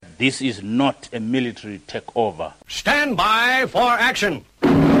This is not a military takeover. Stand by for action.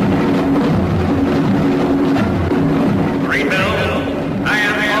 Greenville, I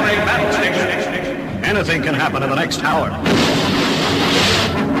am on a battle station. Anything can happen in the next hour.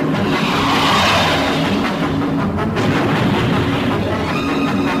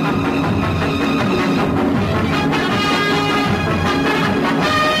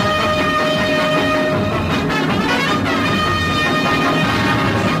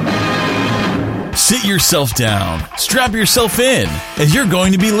 Sit yourself down, strap yourself in, as you're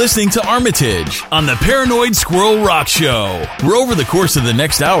going to be listening to Armitage on the Paranoid Squirrel Rock Show, where over the course of the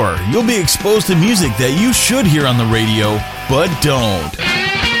next hour, you'll be exposed to music that you should hear on the radio, but don't.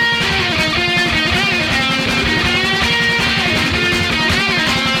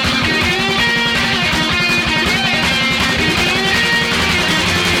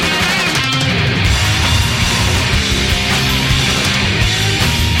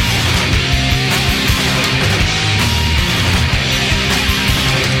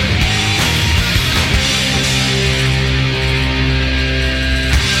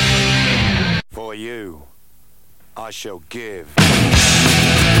 I shall give.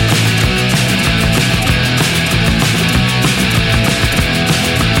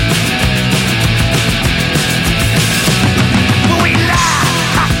 We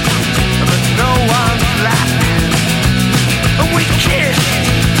laugh, but no one's laughing. We kiss,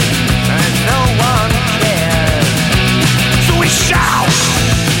 and no one cares. So we shout,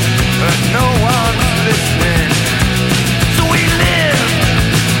 but no one's listening. So we live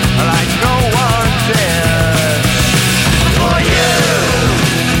like no one dares. For you,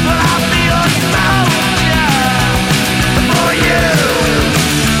 well, I'll be your soldier. For you,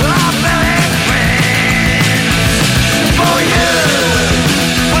 well, I'll be your friend. For you,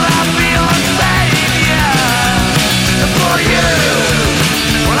 well, I'll be your savior. For you,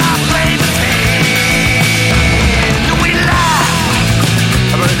 well, I'll play the king. We laugh,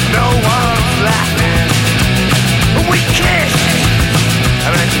 but no one's laughing. We kiss,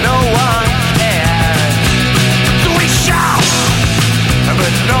 but no one cares. So we shout,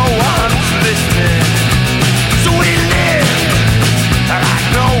 but no one's listening. So we live like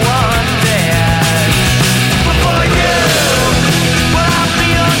no one dares. But for you, well, I'll be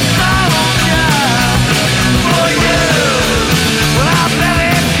your soldier. For you, well, I'll be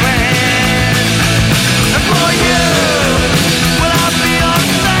your friend. For you, well, I'll be your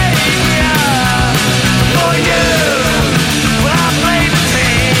savior. For you, well, I'll play the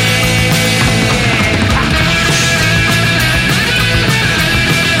king.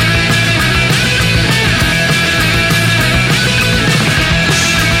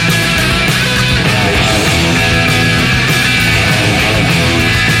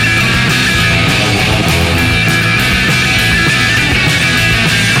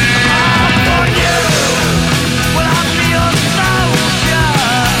 For you, well, I'll be your soldier.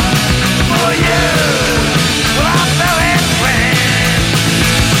 For you, well, I'll be your friend.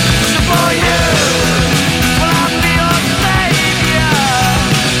 For you, well, I'll be your savior.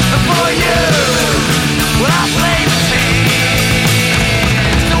 For you, well, I'll play the king.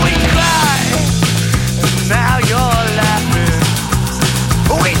 So we cry, and now you're laughing.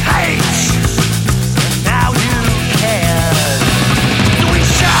 We hate, and now you care. So we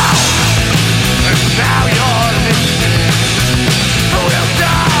shout, and now you're listening. We'll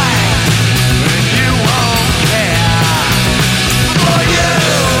die, and you won't care. For you,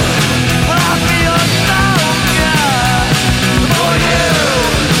 well, I'll be your soldier. For you,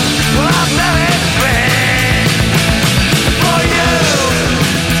 well, I'll be your friend. For you,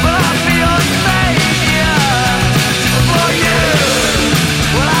 well, I'll be your savior. For you,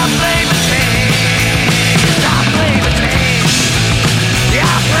 well, I'll play the king. I'll play the king. Yeah,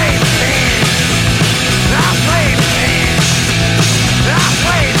 I'll play the king. I'll play the king. I'll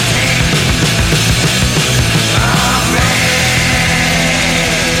play the king.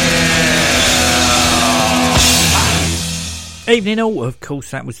 Evening all, of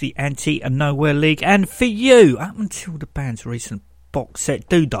course that was the Anti-Nowhere League, and for you, up until the band's recent box set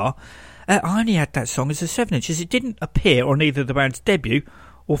Doodah, I only had that song as a 7-inch, as it didn't appear on either the band's debut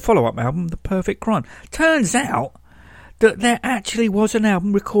or follow-up album, The Perfect Crime. Turns out that there actually was an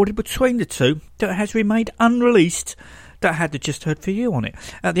album recorded between the two that has remained unreleased that had the Just Heard For You on it.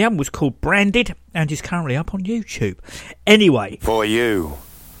 The album was called Branded and is currently up on YouTube. Anyway, For you,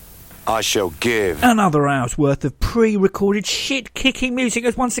 I shall give. another hour's worth of pre-recorded shit-kicking music,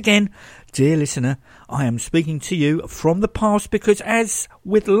 as once again, dear listener, I am speaking to you from the past, because as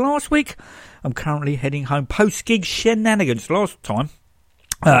with last week, I'm currently heading home post-gig shenanigans. Last time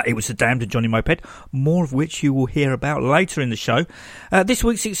It was The Damned and Johnny Moped, more of which you will hear about later in the show. This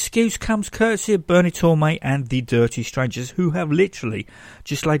week's excuse comes courtesy of Bernie Tormé and the Dirty Strangers, who have literally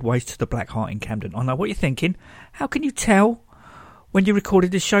just laid waste to the Black Heart in Camden. I know what you're thinking. How can you tell when you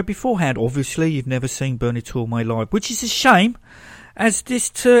recorded this show beforehand? Obviously, you've never seen Bernie Tormé live, which is a shame, as this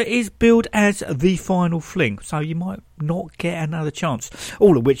tour is billed as the final fling, so you might not get another chance.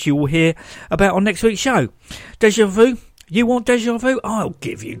 All of which you will hear about on next week's show. Deja Vu. You want Deja Vu? I'll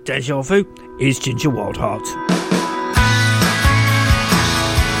give you Deja Vu. Is Ginger Wildheart.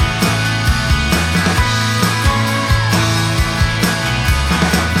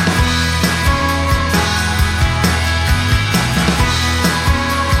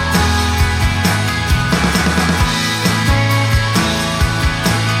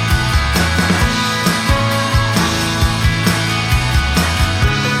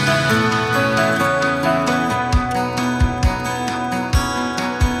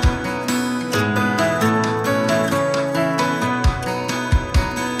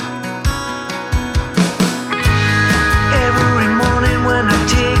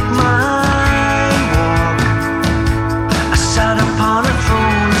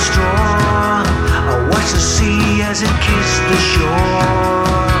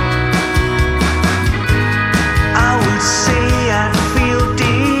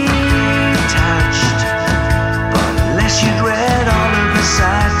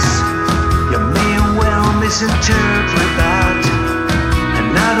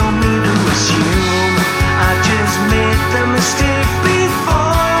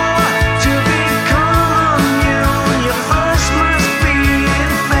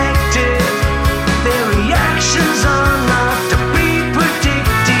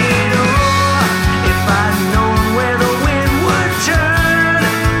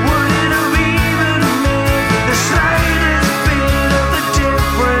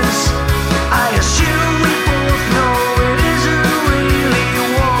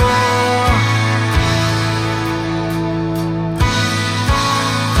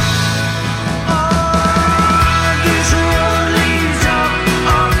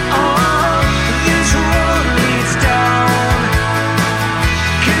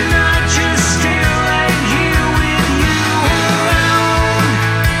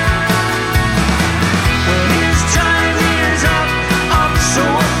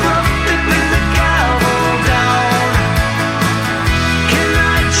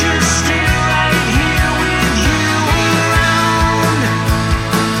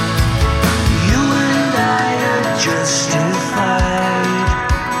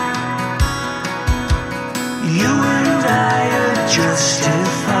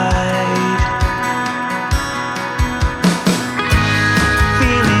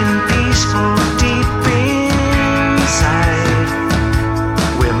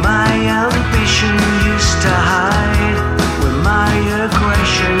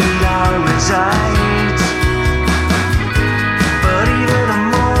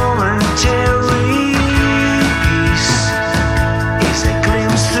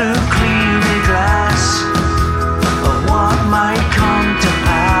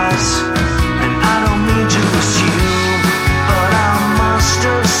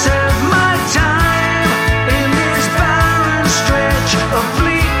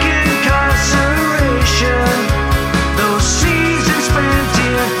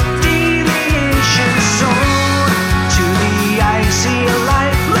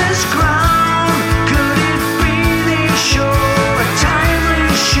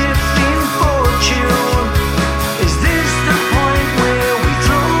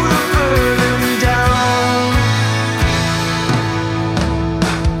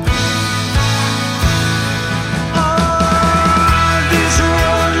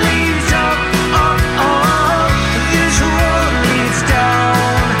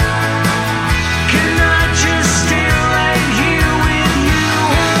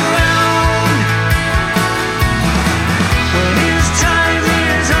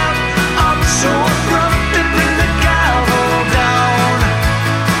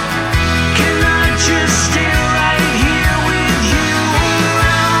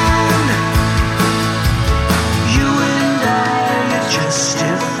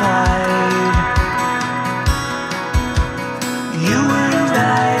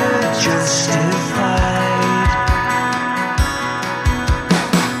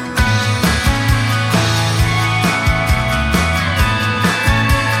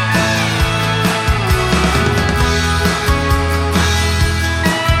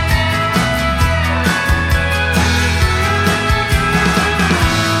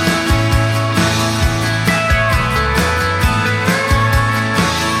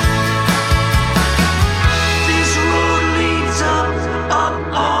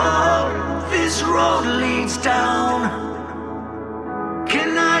 road leads down.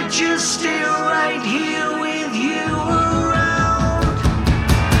 Can I just stay right here with you around?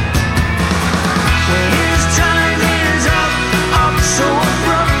 His time is up so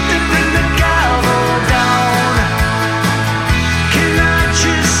abrupt, they bring the gavel down. Can I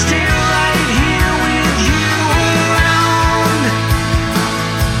just stay right here with you around?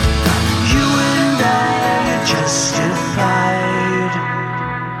 You and I are justified.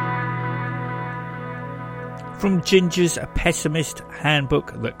 From Ginger's Pessimist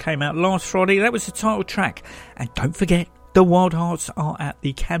Handbook that came out last Friday, that was the title track. And don't forget, the Wildhearts are at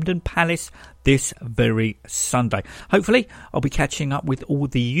the Camden Palace this very Sunday. Hopefully, I'll be catching up with all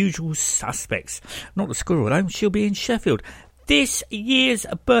the usual suspects. Not the Squirrel though, she'll be in Sheffield. This year's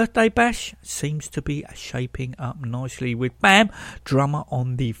birthday bash seems to be shaping up nicely, with Bam, drummer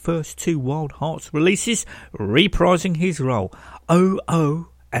on the first two Wildhearts releases, reprising his role. Oh,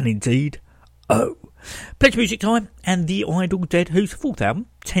 and indeed, oh. Pledge music time, and The Idle Dead, whose fourth album,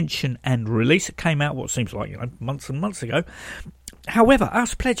 Tension and Release, came out what seems like months and months ago. However,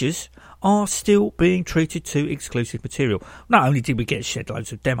 us pledgers are still being treated to exclusive material. Not only did we get shed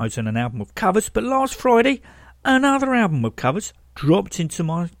loads of demos and an album of covers, but last Friday, another album of covers dropped into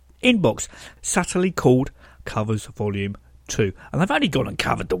my inbox, subtly called Covers Volume 2. And they've only gone and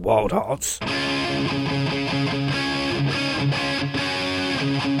covered the Wildhearts.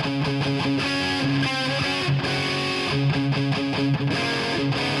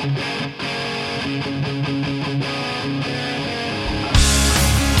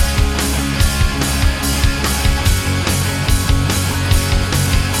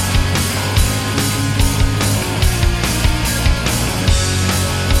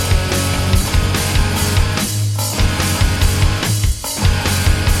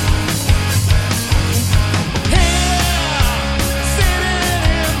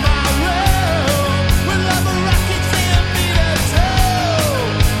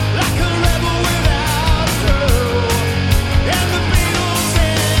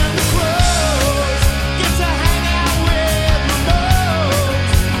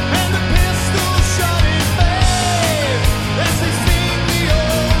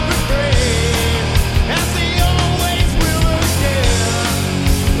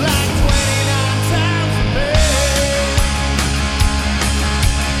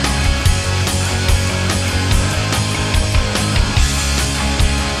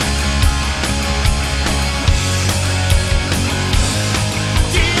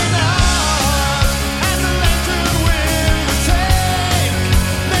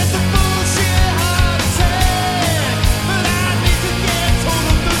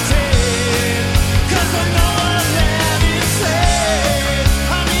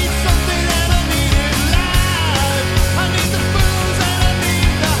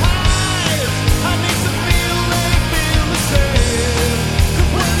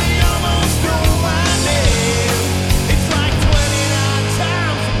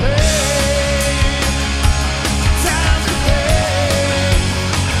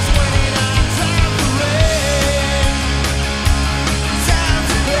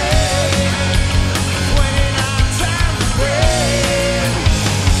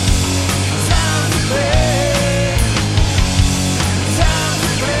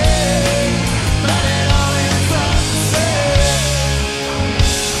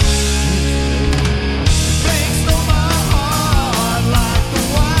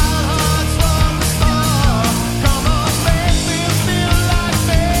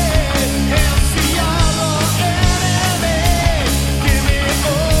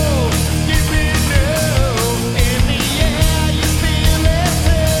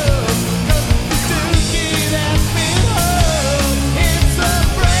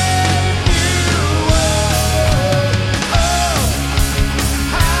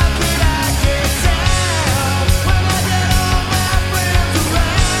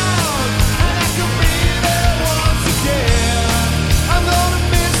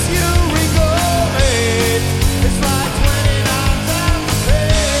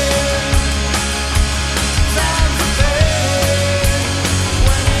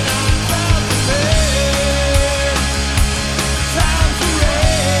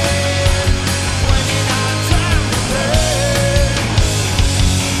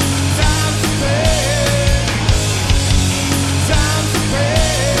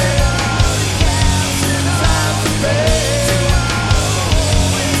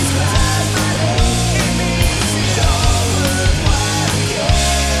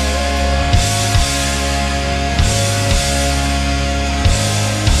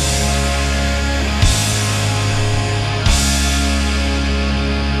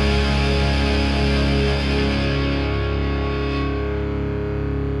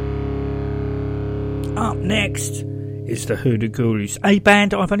 next is the Hoodoo Gurus, a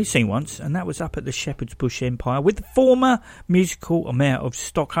band I've only seen once, and that was up at the Shepherd's Bush Empire with the former musical mayor of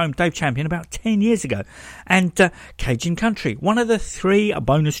Stockholm, Dave Champion, about 10 years ago, and Cajun Country, one of the 3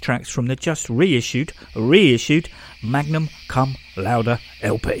 bonus tracks from the just reissued Magnum Cum Louder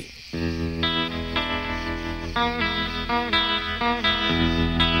LP.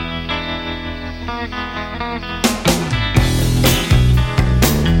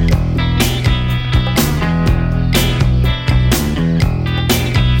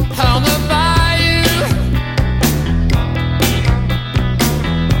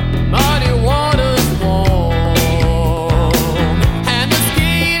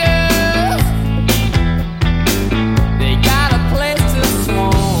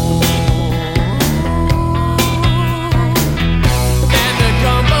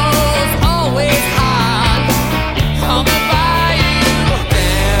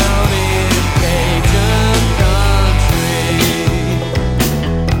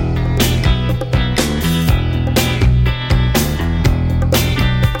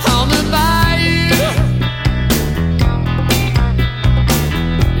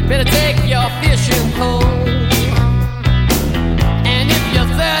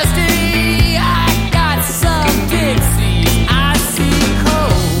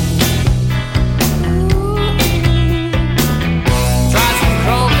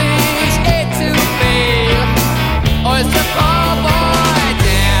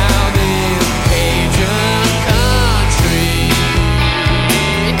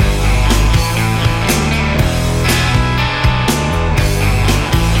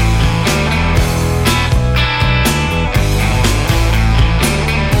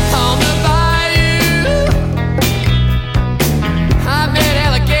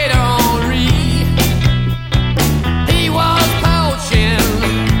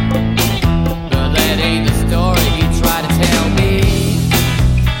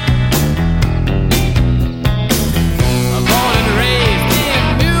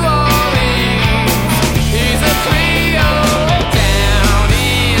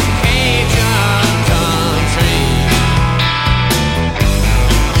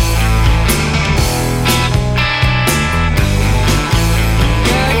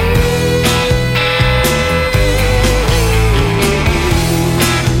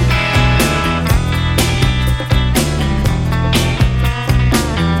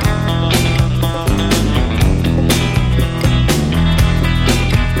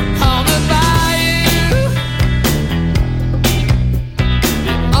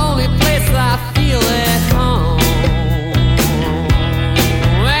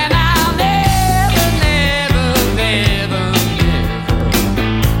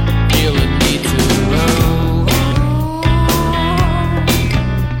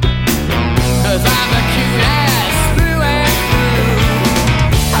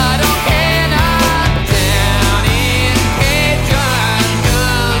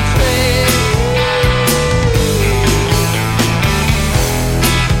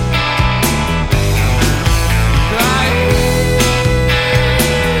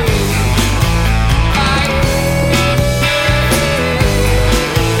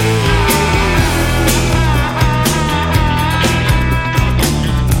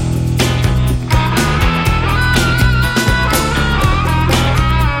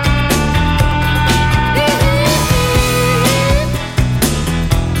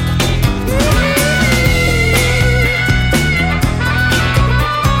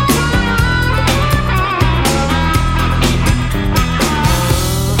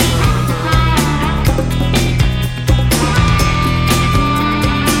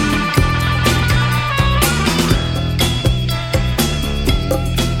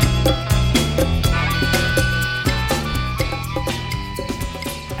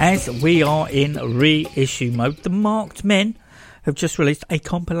 As we are in reissue mode, the Marked Men have just released a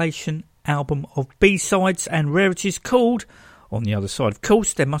compilation album of B-sides and rarities called On the Other Side. Of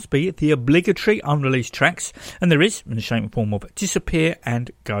course, there must be the obligatory unreleased tracks, and there is, in the shape and form of Disappear and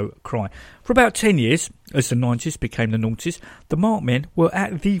Go Cry. For about 10 years, as the 90s became the noughties, the Marked Men were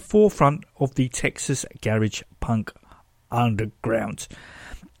at the forefront of the Texas garage punk underground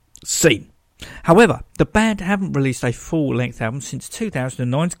scene. However, the band haven't released a full-length album since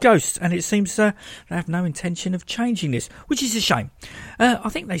 2009's Ghosts, and it seems they have no intention of changing this, which is a shame. I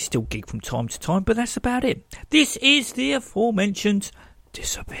think they still gig from time to time, but that's about it. This is the aforementioned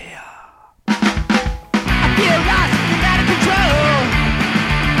Disappear. I feel lost and out of control.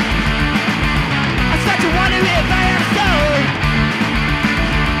 I start to wonder if I am sold.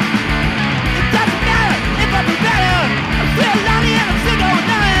 It doesn't matter if I be better. I'm still lonely and I'm still going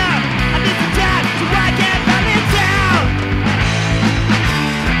nowhere. I need some time to why I can't find me.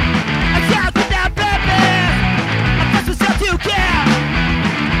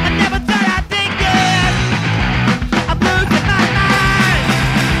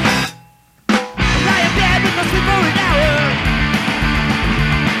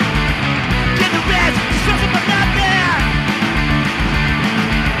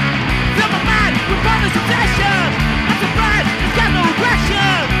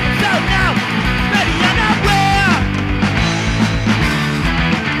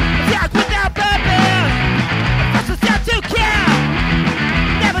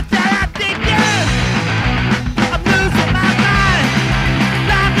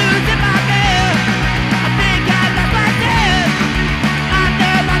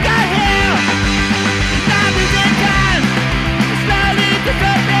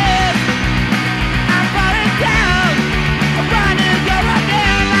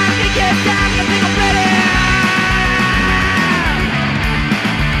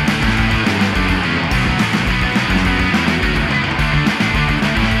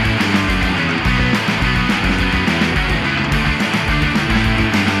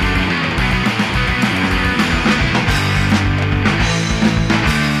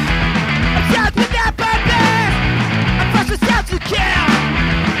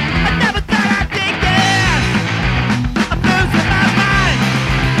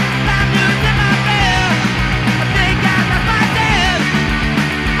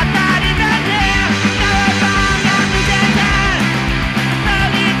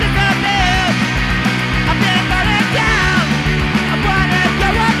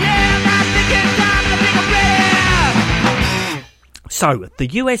 So, the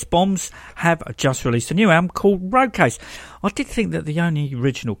US Bombs have just released a new album called Roadcase. I did think that the only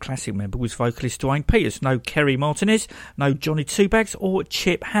original classic member was vocalist Dwayne Peters. No Kerry Martinez, no Johnny Twobags or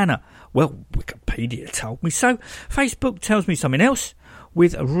Chip Hanna. Well, Wikipedia told me so. Facebook tells me something else,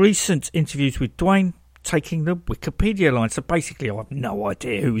 with recent interviews with Dwayne taking the Wikipedia line. So basically I have no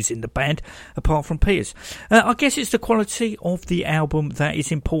idea who is in the band apart from Peters. I guess it's the quality of the album that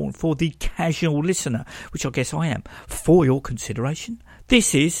is important for the casual listener, which I guess I am. For your consideration,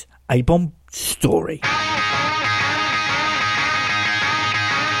 this is A Bomb Story.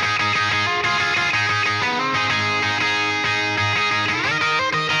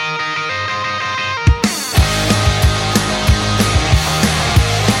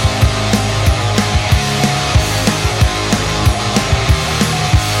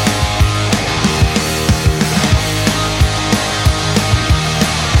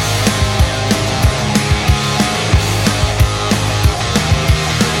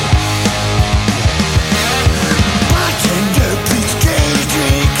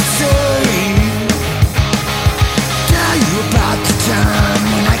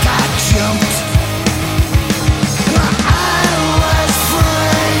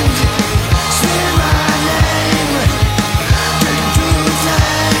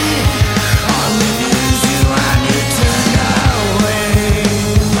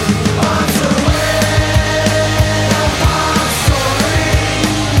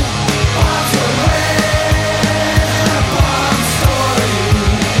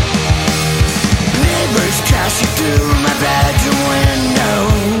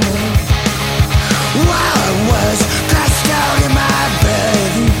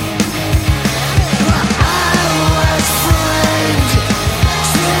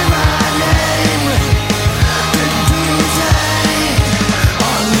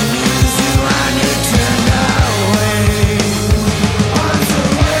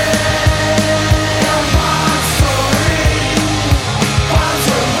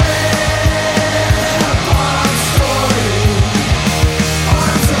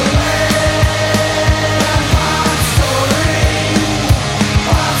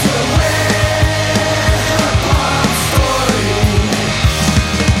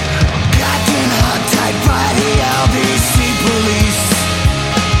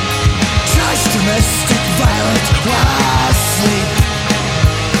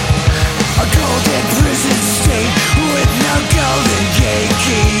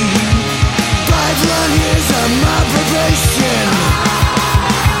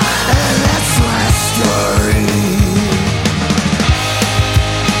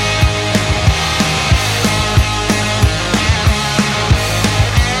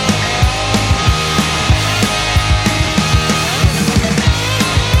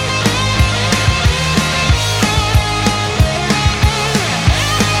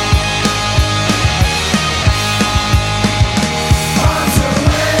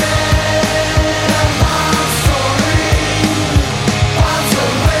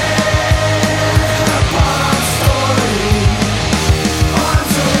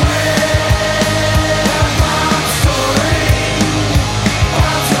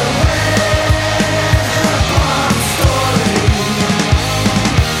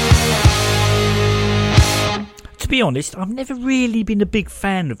 Honest, I've never really been a big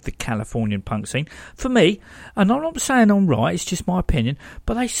fan of the Californian punk scene. For me, and I'm not saying I'm right, it's just my opinion,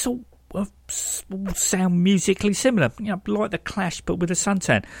 but they sort of sound musically similar, like the Clash but with a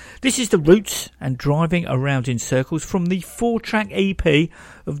suntan. This is The Roots and Driving Around in Circles from the 4-track EP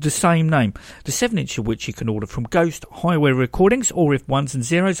of the same name, the 7-inch of which you can order from Ghost Highway Recordings, or if ones and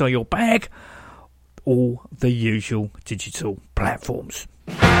zeros are your bag, all the usual digital platforms.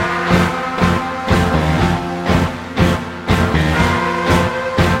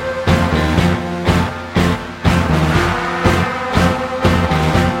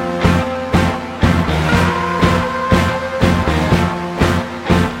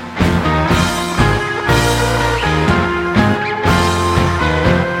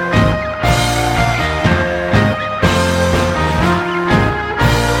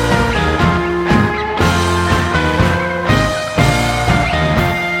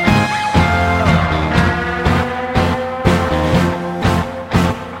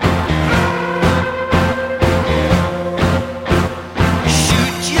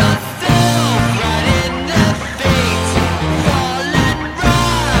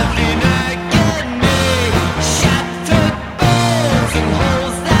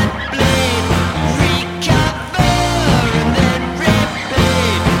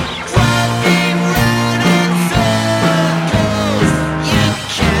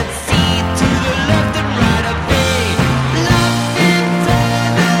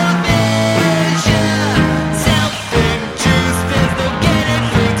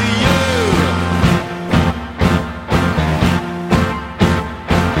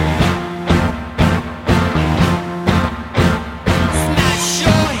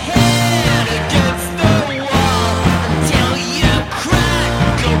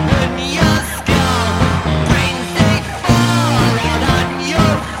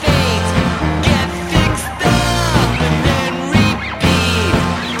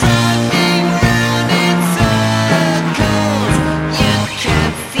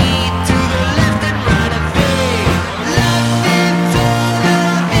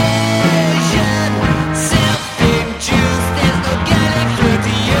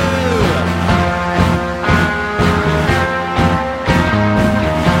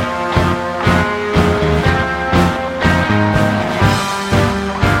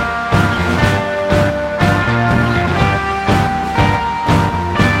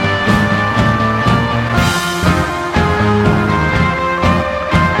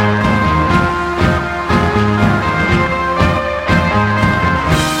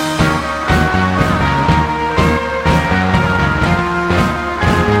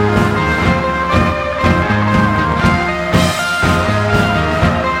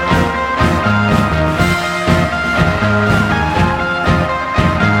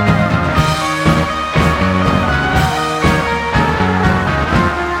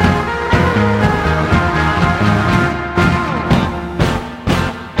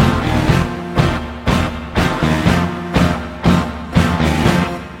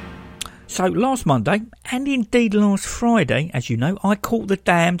 So last Monday, and indeed last Friday, as you know, I caught the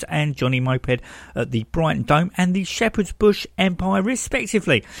Damned and Johnny Moped at the Brighton Dome and the Shepherd's Bush Empire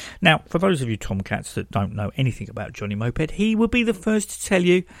respectively. Now, for those of you tomcats that don't know anything about Johnny Moped, he will be the first to tell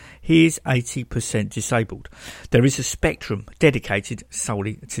you he is 80% disabled. There is a spectrum dedicated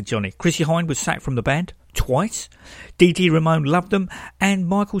solely to Johnny. Chrissie Hynde was sacked from the band twice. Dee Ramone loved them, and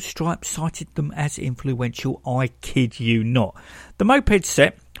Michael Stipe cited them as influential. I kid you not. The Moped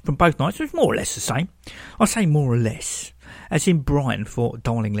set from both nights was more or less the same. I say more or less, as in Brighton for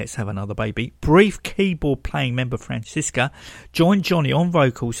Darling Let's Have Another Baby. Brief keyboard playing member Francisca joined Johnny on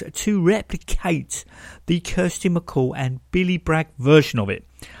vocals to replicate the Kirsty MacColl and Billy Bragg version of it.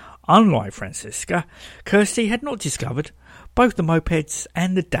 Unlike Francisca, Kirsty had not discovered both the Mopeds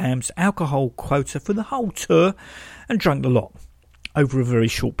and the Damned's alcohol quota for the whole tour and drank the lot over a very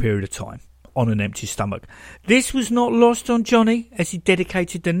short period of time on an empty stomach. This was not lost on Johnny as he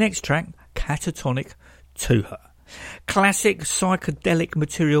dedicated the next track, Catatonic, to her. Classic psychedelic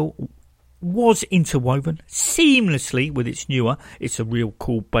material was interwoven seamlessly with its newer It's a Real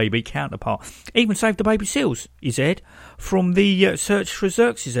Cool Baby counterpart. Even Save the Baby Seals is aired from the Search for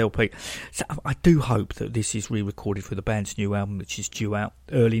Xerxes LP. So I do hope that this is re-recorded for the band's new album, which is due out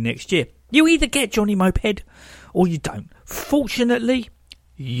early next year. You either get Johnny Moped or you don't. Fortunately,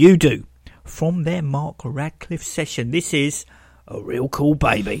 you do. From their Mark Radcliffe session, this is A Real Cool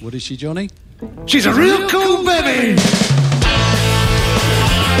Baby. What is she, Johnny? She's a real cool baby.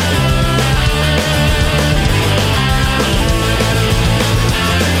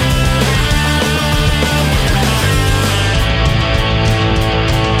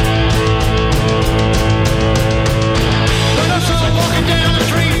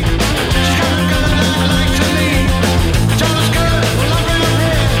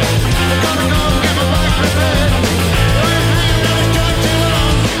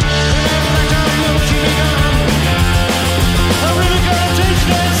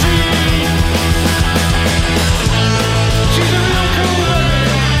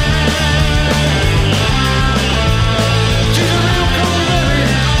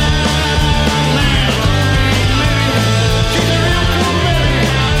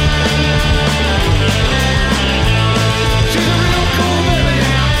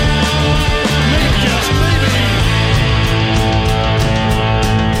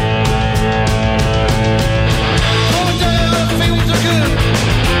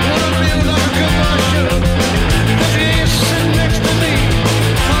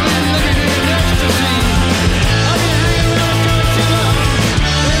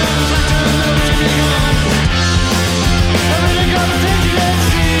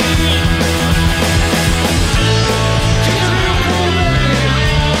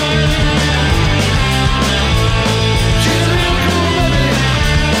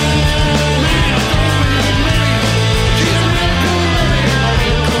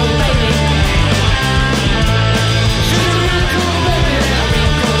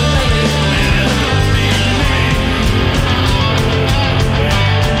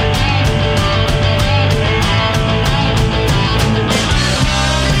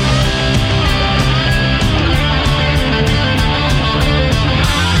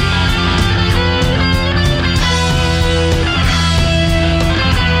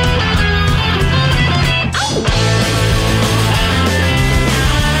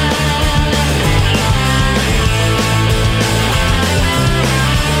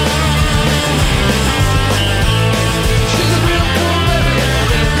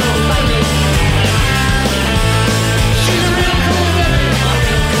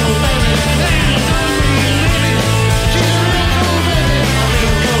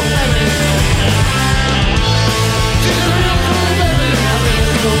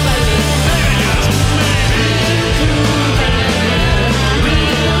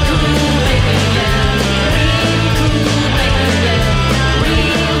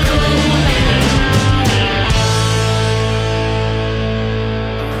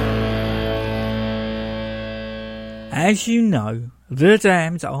 As you know, the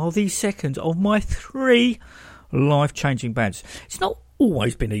Damned are the second of my 3 life-changing bands. It's not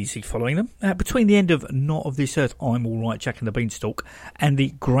always been easy following them. Between the end of Not of This Earth, I'm Alright, Jack and the Beanstalk, and the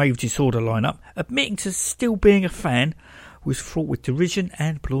Grave Disorder lineup, admitting to still being a fan was fraught with derision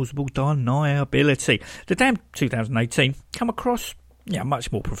and plausible deniability. The Damned 2018 come across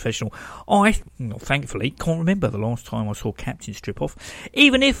much more professional. I, thankfully, can't remember the last time I saw Captain strip off,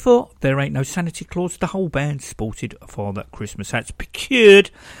 even if for There Ain't No Sanity Clause, the whole band sported Father Christmas hats procured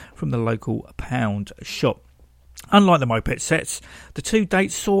from the local pound shop. Unlike the Moped sets, the two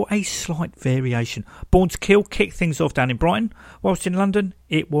dates saw a slight variation. Born to Kill kicked things off down in Brighton, whilst in London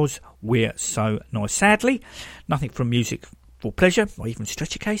it was We're So Nice. Sadly, nothing from Music for Pleasure, or even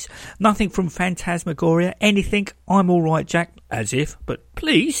Stretcher Case, nothing from Phantasmagoria, anything I'm Alright Jack, as if, but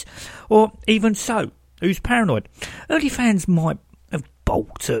please, or even So, Who's Paranoid. Early fans might have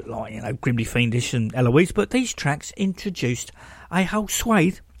balked at, Grimly Fiendish and Eloise, but these tracks introduced a whole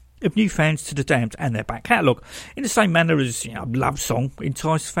swathe of new fans to the Damned and their back catalogue, in the same manner as Love Song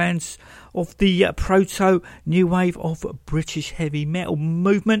enticed fans of the proto-new wave of British heavy metal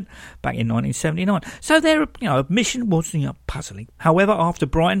movement back in 1979. So their admission was puzzling. However, after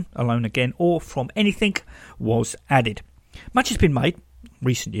Brighton, Alone Again or From Anything was added. Much has been made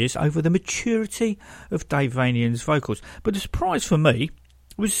recent years over the maturity of Dave Vanian's vocals, but the surprise for me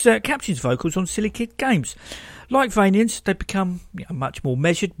was Captain's vocals on Silly Kid Games. Like Vanian's, they've become much more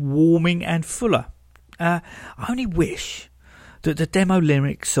measured, warming and fuller. I only wish that the demo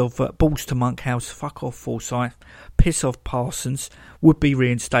lyrics of Balls to Monkhouse, Fuck Off Forsyth, Piss Off Parsons would be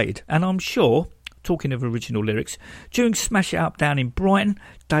reinstated. And I'm sure, talking of original lyrics, during Smash It Up down in Brighton,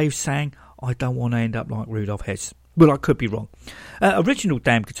 Dave sang, I don't want to end up like Rudolph Hess. Well, I could be wrong. Original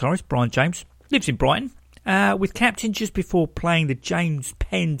Damned guitarist Brian James lives in Brighton, with Captain just before playing the James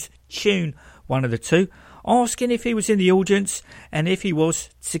penned tune, one of the two, asking if he was in the audience, and if he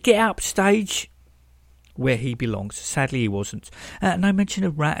was, to get upstage where he belongs. Sadly, he wasn't. No mention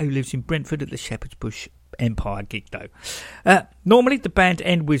of Rat, who lives in Brentford, at the Shepherd's Bush Empire gig, though. Normally, the band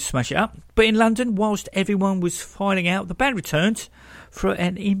end with Smash It Up, but in London, whilst everyone was filing out, the band returned for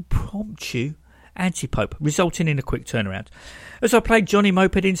an impromptu anti-pope, resulting in a quick turnaround. As I played Johnny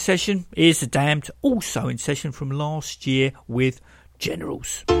Moped in session, here's the Damned, also in session from last year with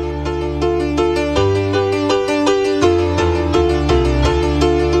Generals.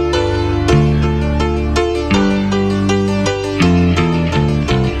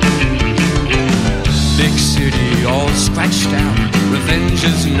 Big city all scratched out, revenge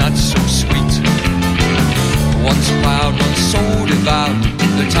is not so sweet. Once proud, once so devout,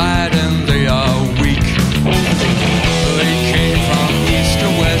 they're tired and they are weak. They came from east to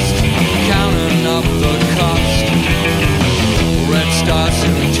west, counting up the cost. Red stars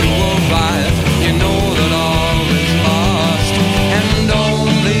soon to arrive, you know that all is lost, and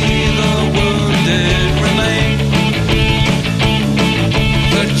only the wounded remain.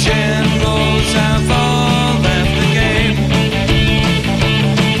 The generals have all left the game,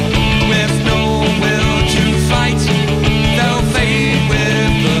 with no will to fight. They'll fade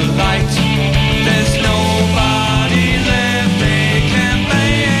with the light. There's nobody left they can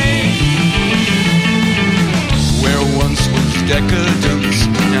blame. Where once was decadence,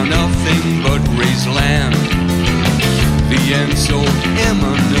 now nothing but raised land. The end so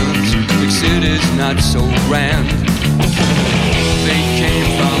imminent, the city's not so grand. They came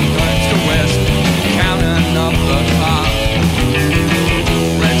from east to west, counting up the clock.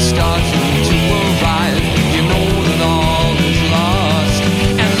 Red stars to arrive, you know that all is lost,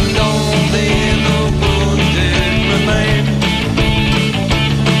 and only the wounded remain.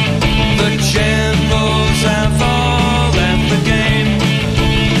 The generals have all left the game,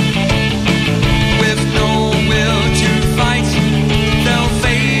 with no will to fight. They'll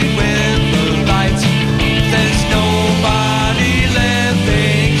fade with the light. There's nobody left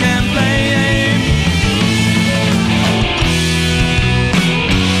they can blame.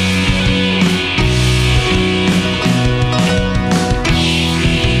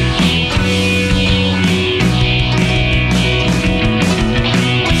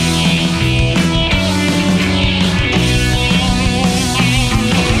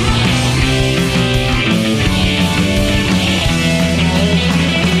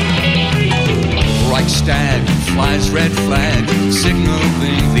 Reichstag flies red flag,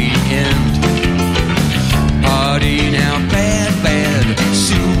 signaling the end. Party now, bad, bad,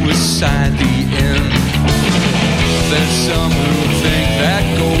 suicide the end. There's some who think that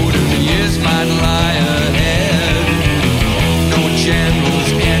golden years might lie ahead. No generals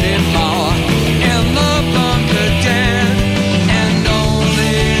anymore in the bunker dead, and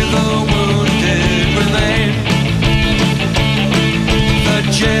only the wounded remain. The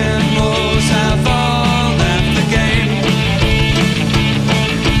generals have all left the game,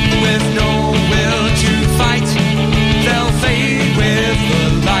 with no will to fight. They'll fade with the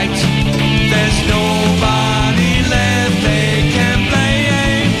light. There's nobody left they can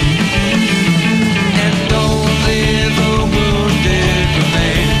blame, and only the wounded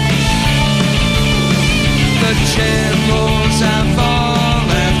remain. The generals have all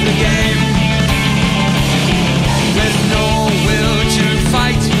left the game, with no will to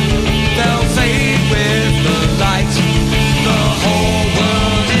fight. They'll fade with the light.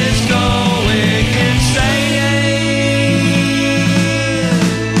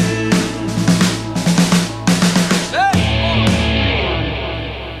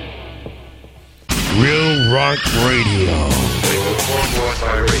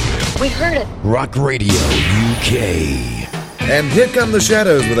 We heard it. Rock Radio UK. And here come the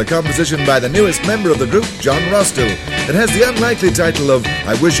Shadows with a composition by the newest member of the group, John Rostill. It has the unlikely title of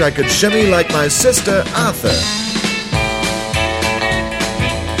I Wish I Could Shimmy Like My Sister Arthur.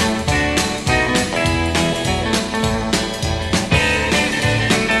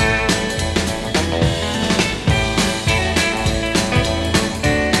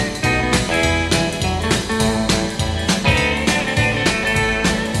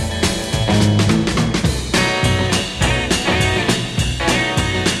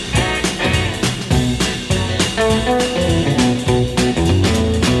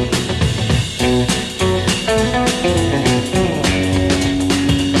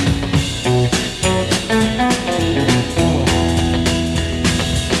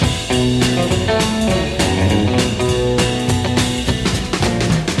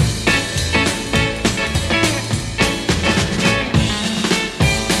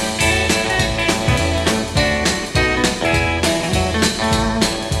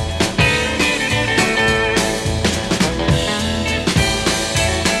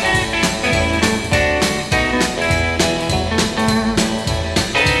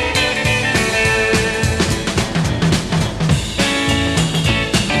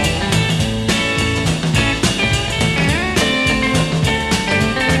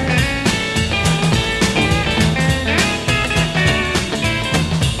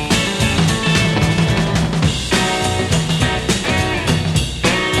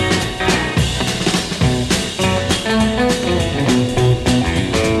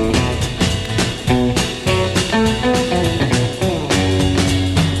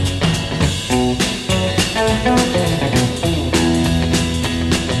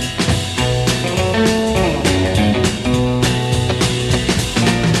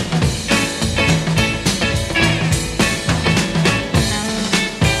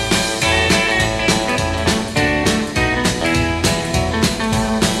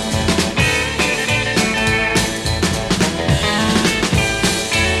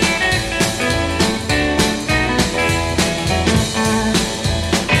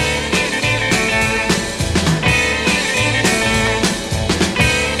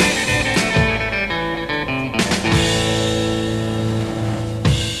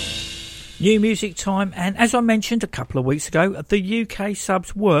 New music time, and as I mentioned a couple of weeks ago, the UK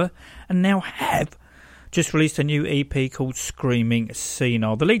subs were and now have just released a new EP called Screaming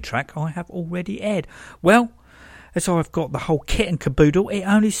Senile. The lead track I have already aired. Well, as I've got the whole kit and caboodle, it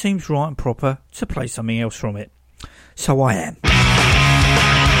only seems right and proper to play something else from it. So I am.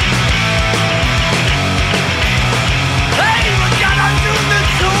 Hey, we're gonna do this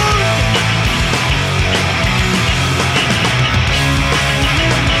soon!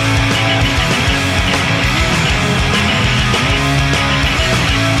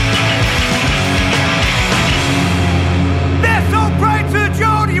 They're so bright to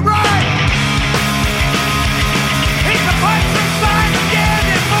Johnny Wright! He's a punch inside again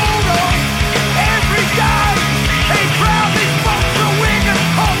in photo every day! He proudly spoke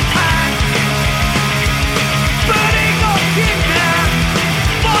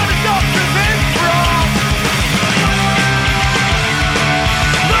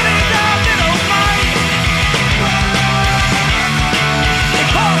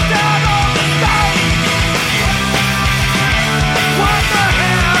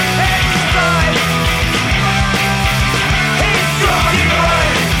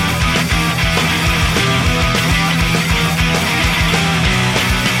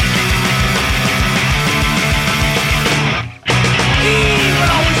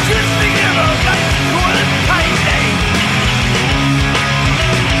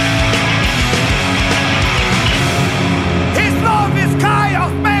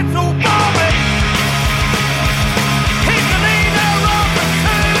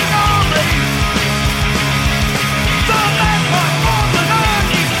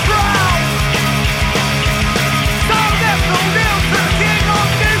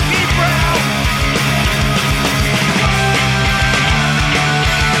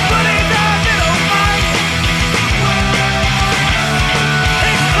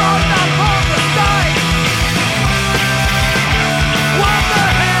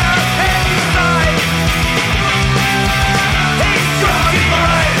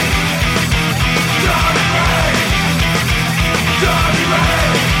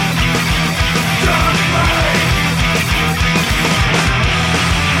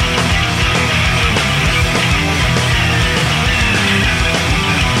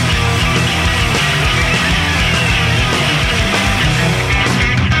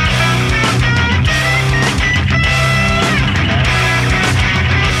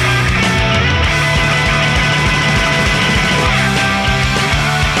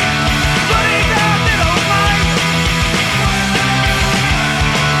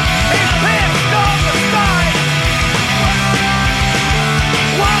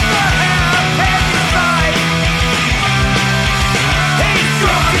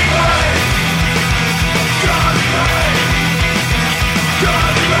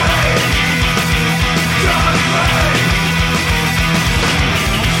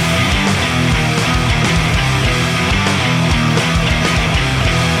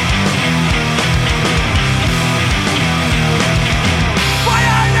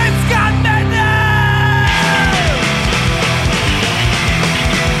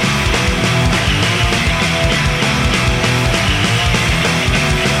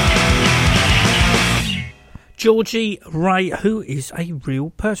Georgie Ray, who is a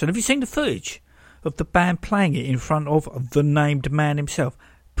real person. Have you seen the footage of the band playing it in front of the named man himself?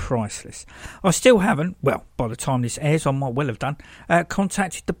 Priceless. I still haven't, well, by the time this airs, I might well have done,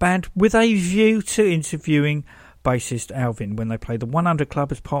 contacted the band with a view to interviewing bassist Alvin when they play the 100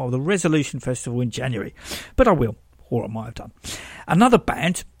 Club as part of the Resolution Festival in January. But I will, or I might have done. Another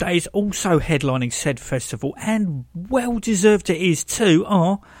band that is also headlining said festival, and well deserved it is too,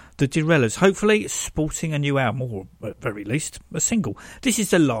 are the DeRellas, hopefully sporting a new album, or at very least a single. This is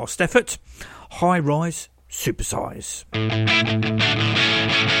the last effort, High Rise Supersize.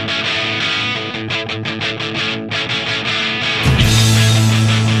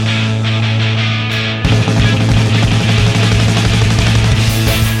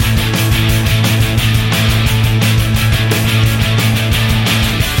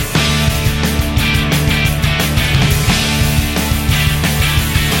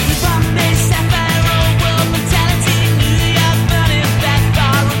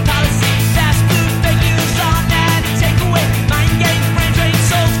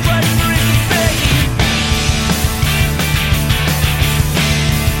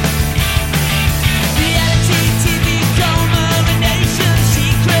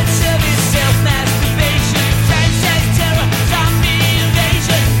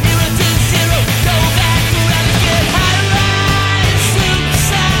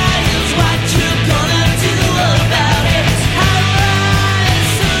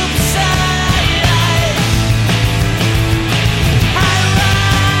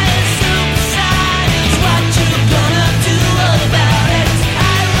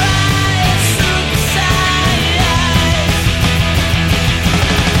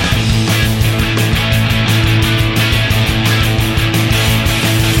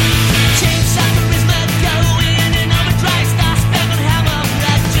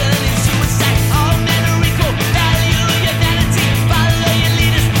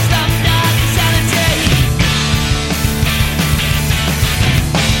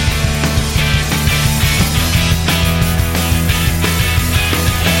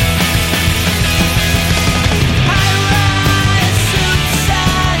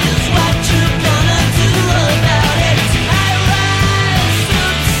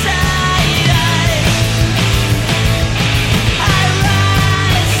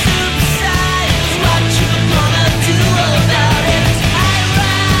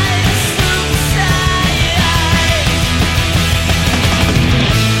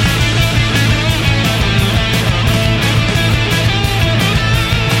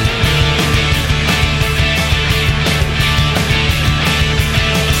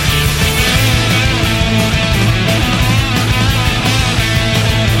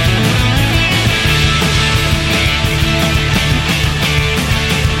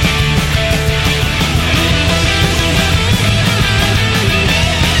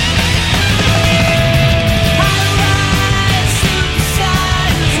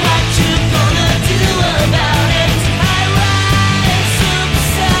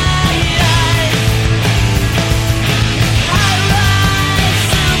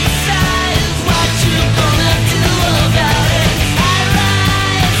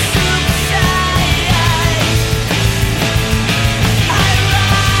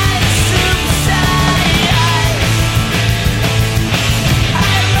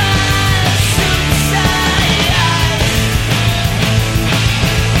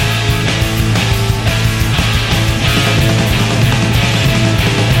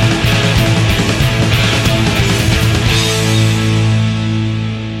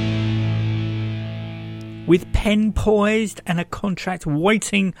 With pen poised and a contract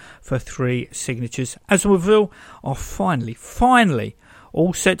waiting for 3 signatures, Asomvel are finally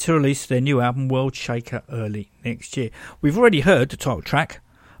all set to release their new album World Shaker early next year. We've already heard the title track,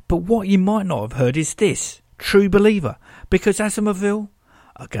 but what you might not have heard is this, True Believer, because Asomvel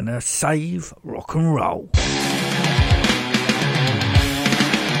are gonna save rock and roll.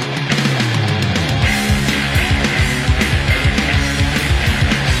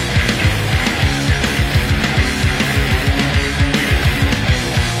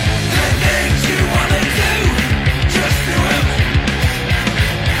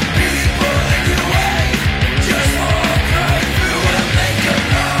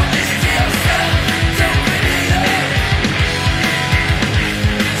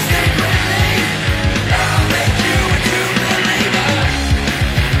 Stay with me,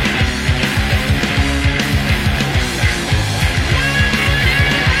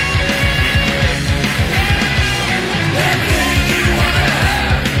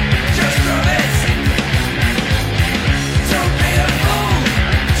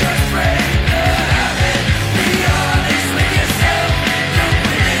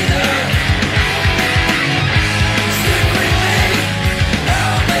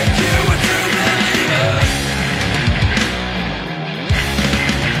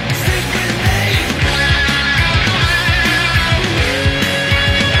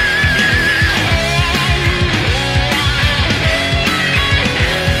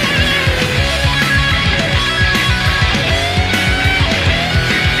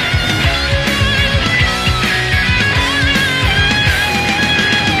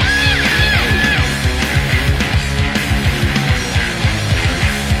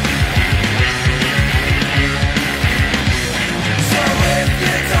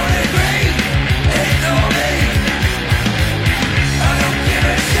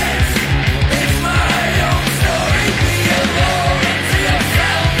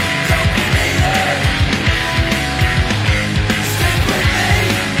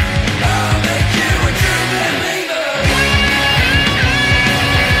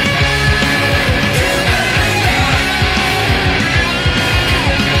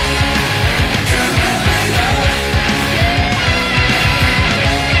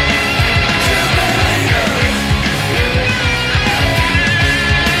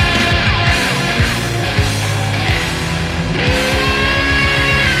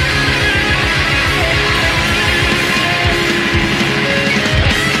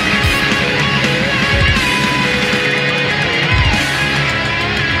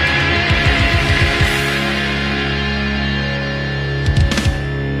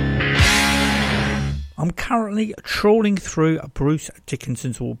 I'm currently trawling through Bruce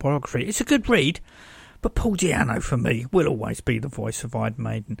Dickinson's autobiography. It's a good read, but Paul Di'Anno for me will always be the voice of Iron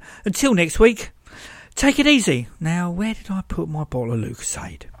Maiden. Until next week, take it easy. Now, where did I put my bottle of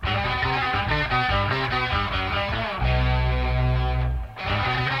Lucozade?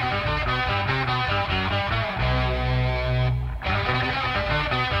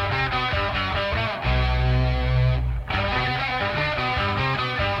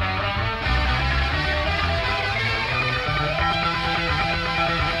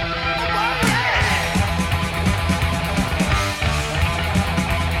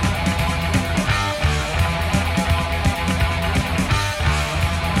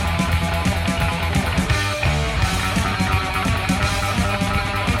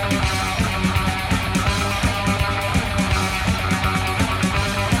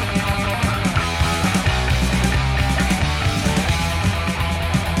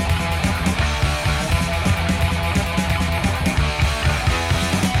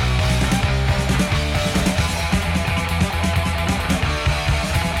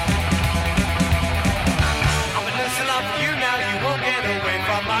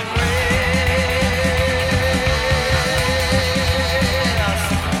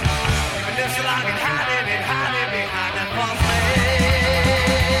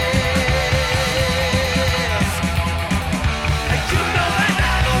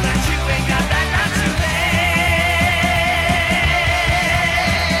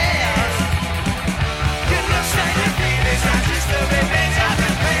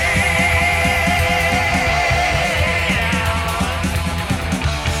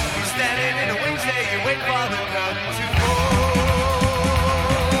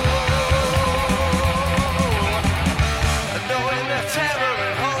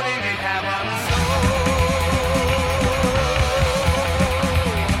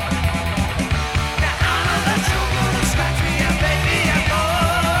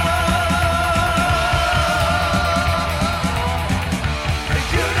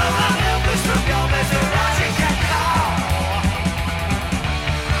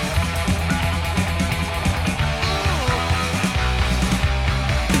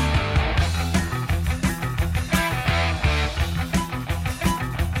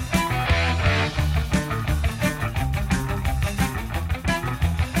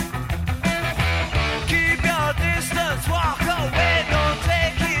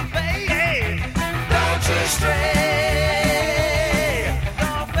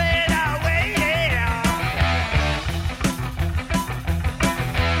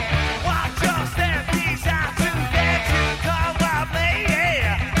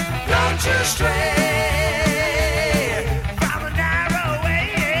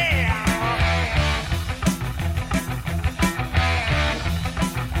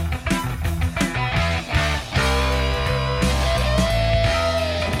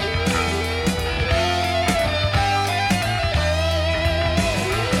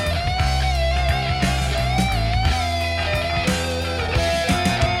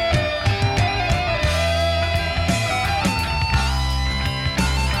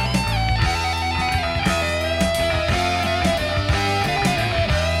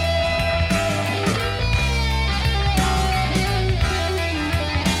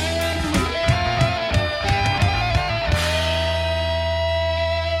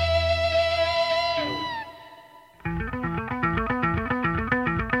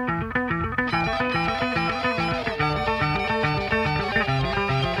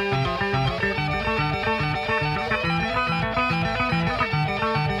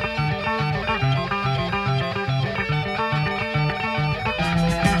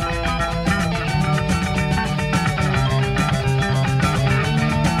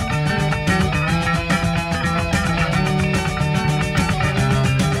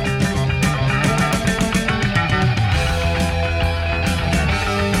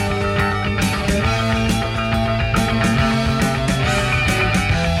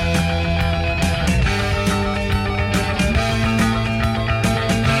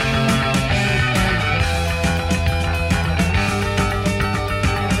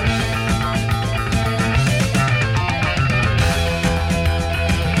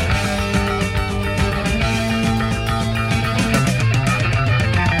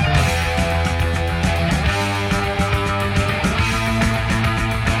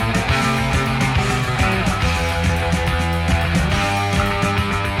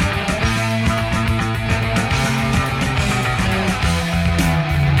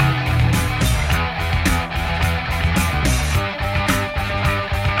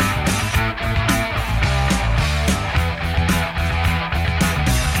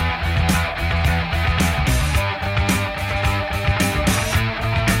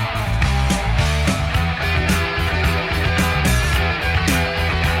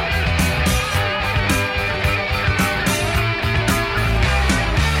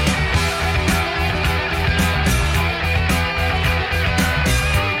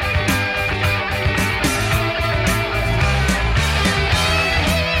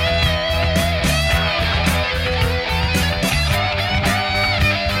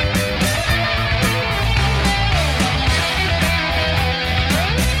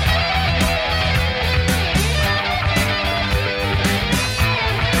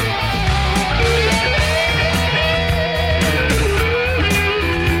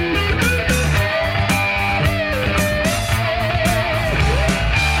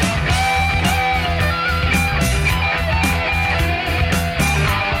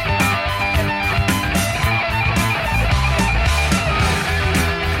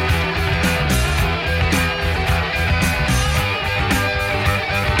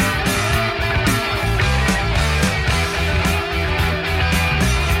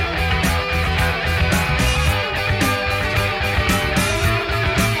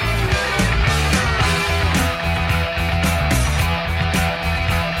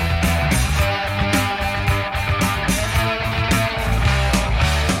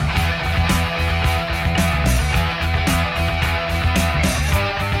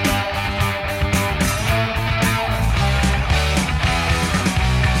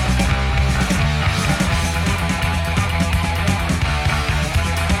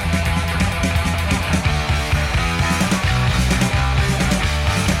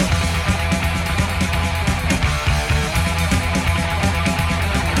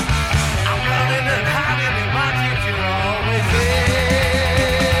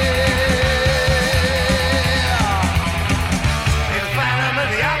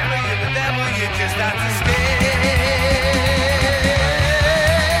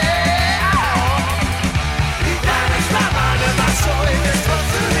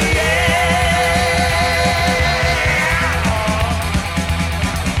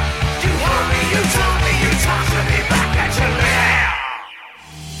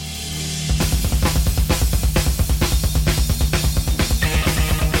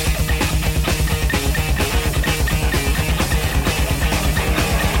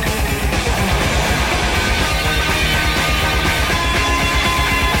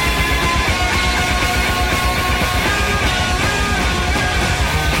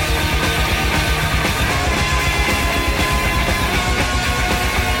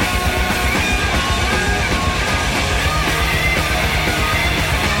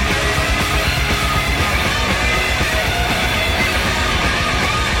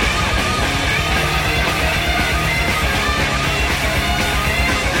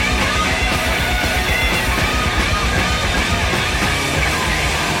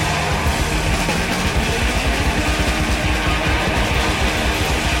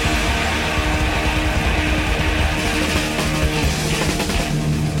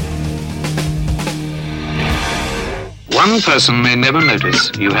 one person may never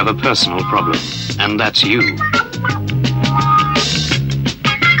notice you have a personal problem, and that's you.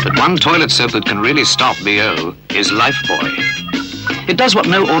 But one toilet soap that can really stop BO is Lifebuoy. It does what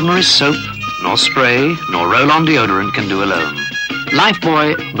no ordinary soap, nor spray, nor roll-on deodorant can do alone.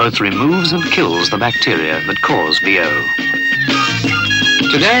 Lifebuoy both removes and kills the bacteria that cause BO.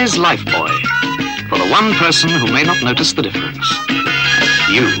 Today's Lifebuoy, for the one person who may not notice the difference.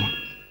 You.